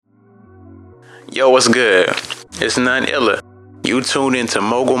Yo, what's good? It's none iller. You tuned into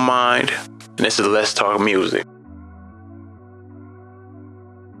Mogul Mind, and this is Let's Talk Music.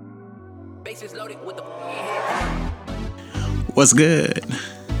 What's good?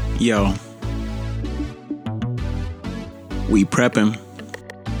 Yo, we prepping.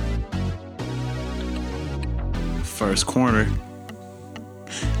 First corner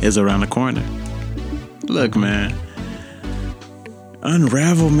is around the corner. Look, man.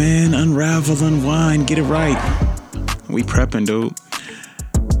 Unravel, man. Unravel, unwind. Get it right. We prepping, dude.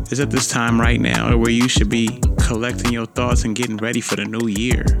 It's at this time right now where you should be collecting your thoughts and getting ready for the new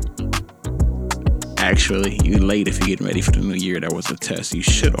year. Actually, you're late if you're getting ready for the new year. That was a test. You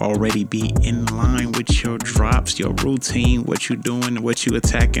should already be in line with your drops, your routine, what you doing, what you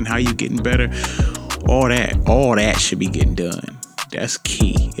attacking, how you getting better. All that should be getting done. That's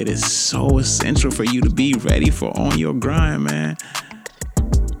key. It is so essential for you to be ready for on your grind, man.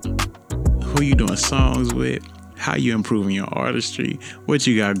 Who you doing songs with? How you improving your artistry? What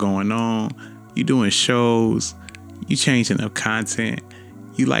you got going on? You doing shows? You changing up content?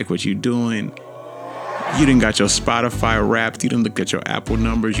 You like what you doing? You done got your Spotify wrapped. You done looked at your Apple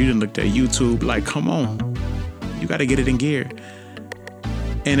numbers. You done looked at YouTube. Like, come on. You got to get it in gear.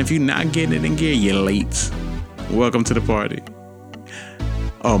 And if you're not getting it in gear, you're late. Welcome to the party.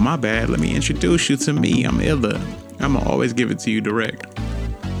 Oh, my bad. Let me introduce you to me. I'm Illa. I'm going to always give it to you direct.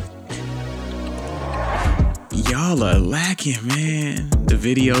 Y'all are lacking, man. The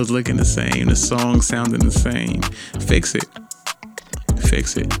videos looking the same. The songs sounding the same. Fix it.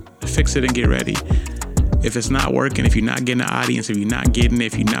 Fix it. Fix it and get ready. If it's not working, if you're not getting the audience, if you're not getting it,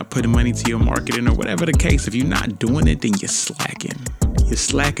 if you're not putting money to your marketing or whatever the case, if you're not doing it, then you're slacking. You're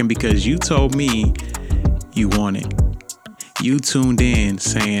slacking because you told me you want it. You tuned in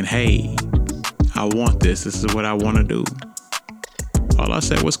saying, hey, I want this. This is what I want to do. All I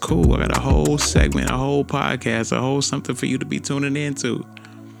said was cool. I got a whole segment, a whole podcast, a whole something for you to be tuning into.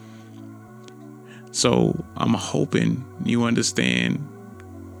 So I'm hoping you understand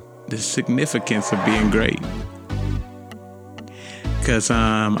the significance of being great. Because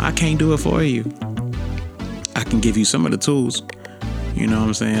I can't do it for you. I can give you some of the tools. You know what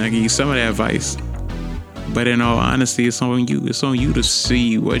I'm saying? I give you some of the advice. But in all honesty, it's on you. It's on you to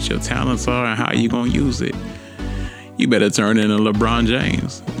see what your talents are and how you're going to use it. You better turn into LeBron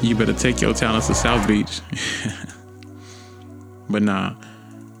James. You better take your talents to South Beach. But nah,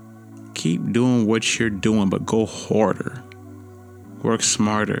 keep doing what you're doing, but go harder. Work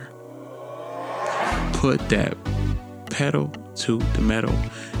smarter. Put that pedal to the metal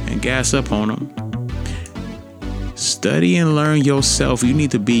and gas up on them. Study and learn yourself. You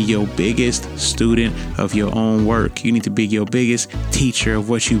need to be your biggest student of your own work. You need to be your biggest teacher of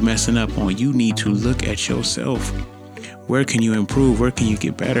what you're messing up on. You need to look at yourself. Where can you improve? Where can you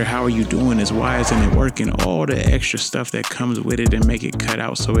get better? How are you doing this? Why isn't it working? All the extra stuff that comes with it and make it cut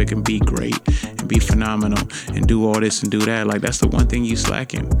out so it can be great and be phenomenal and do all this and do that. Like, that's the one thing you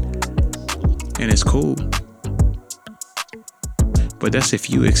slacking. And it's cool. But that's if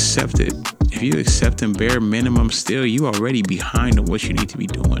you accept it. If you accept and bare minimum still, you already behind on what you need to be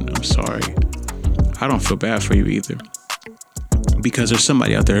doing. I'm sorry. I don't feel bad for you either. Because there's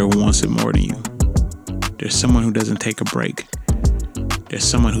somebody out there who wants it more than you. There's someone who doesn't take a break. There's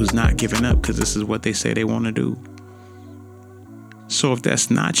someone who's not giving up because this is what they say they want to do. So if that's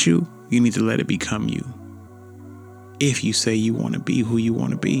not you, you need to let it become you. If you say you want to be who you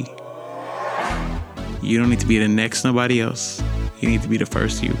want to be. You don't need to be the next nobody else. You need to be the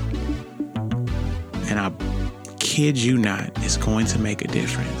first you. And I kid you not, it's going to make a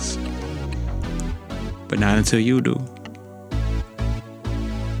difference. But not until you do.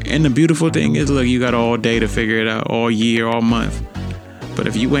 And the beautiful thing is, look, you got all day to figure it out, all year, all month. But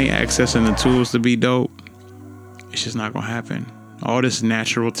if you ain't accessing the tools to be dope, it's just not going to happen. All this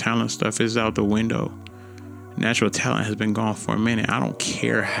natural talent stuff is out the window. Natural talent has been gone for a minute. I don't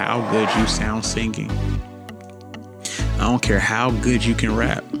care how good you sound singing. I don't care how good you can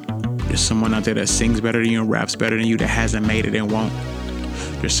rap. There's someone out there that sings better than you and raps better than you that hasn't made it and won't.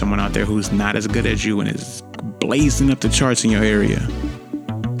 There's someone out there who's not as good as you and is blazing up the charts in your area.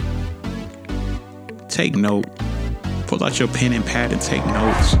 Take note. Pull out your pen and pad and take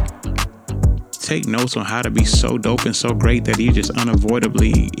notes. Take notes on how to be so dope and so great that you're just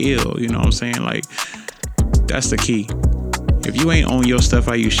unavoidably ill. You know what I'm saying? Like, that's the key. If you ain't on your stuff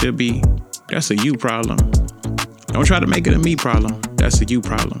how you should be, that's a you problem. Don't try to make it a me problem. That's a you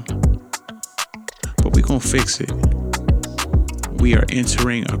problem. But we gonna fix it. We are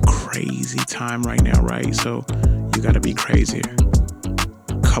entering a crazy time right now, right? So you gotta be crazier.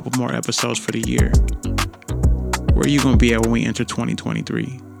 A couple more episodes for the year. Where are you gonna be at when we enter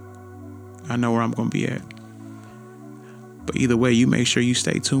 2023? I know where I'm going to be at. But either way, you make sure you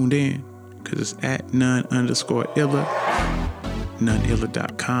stay tuned in, because it's at none_illa,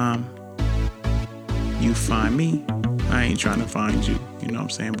 noneilla.com. You find me. I ain't trying to find you. You know what I'm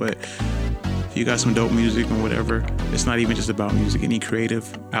saying? But if you got some dope music and whatever, it's not even just about music. Any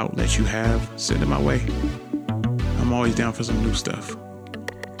creative outlet you have, send it my way. I'm always down for some new stuff.